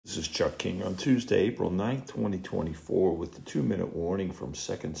This is Chuck King on Tuesday, April 9th, 2024, with the 2-minute warning from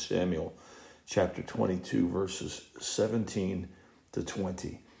 2 Samuel chapter 22, verses 17 to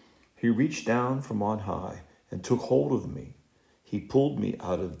 20. He reached down from on high and took hold of me. He pulled me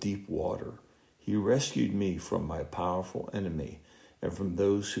out of deep water. He rescued me from my powerful enemy and from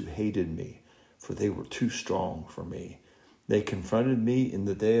those who hated me, for they were too strong for me. They confronted me in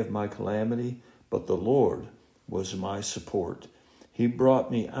the day of my calamity, but the Lord was my support. He brought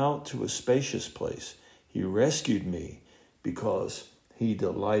me out to a spacious place. He rescued me because he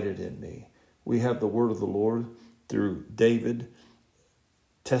delighted in me. We have the word of the Lord through David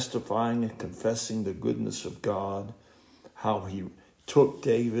testifying and confessing the goodness of God, how he took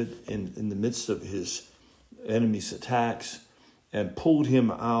David in the midst of his enemy's attacks and pulled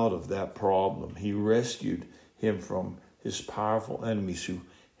him out of that problem. He rescued him from his powerful enemies who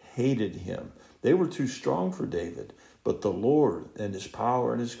hated him. They were too strong for David, but the Lord and his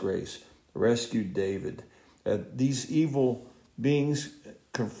power and his grace rescued David. These evil beings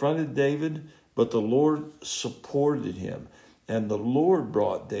confronted David, but the Lord supported him. And the Lord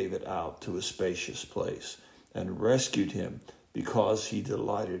brought David out to a spacious place and rescued him because he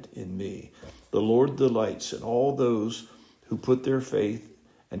delighted in me. The Lord delights in all those who put their faith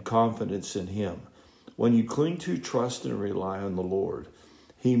and confidence in him. When you cling to, trust, and rely on the Lord,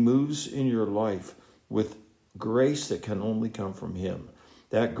 he moves in your life with grace that can only come from him.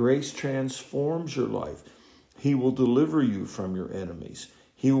 That grace transforms your life. He will deliver you from your enemies.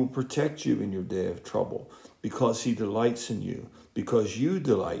 He will protect you in your day of trouble because he delights in you, because you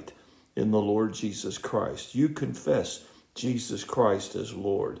delight in the Lord Jesus Christ. You confess Jesus Christ as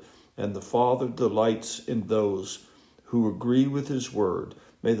Lord, and the Father delights in those who agree with his word.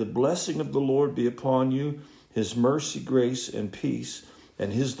 May the blessing of the Lord be upon you, his mercy, grace, and peace,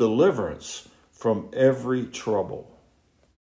 and his deliverance from every trouble.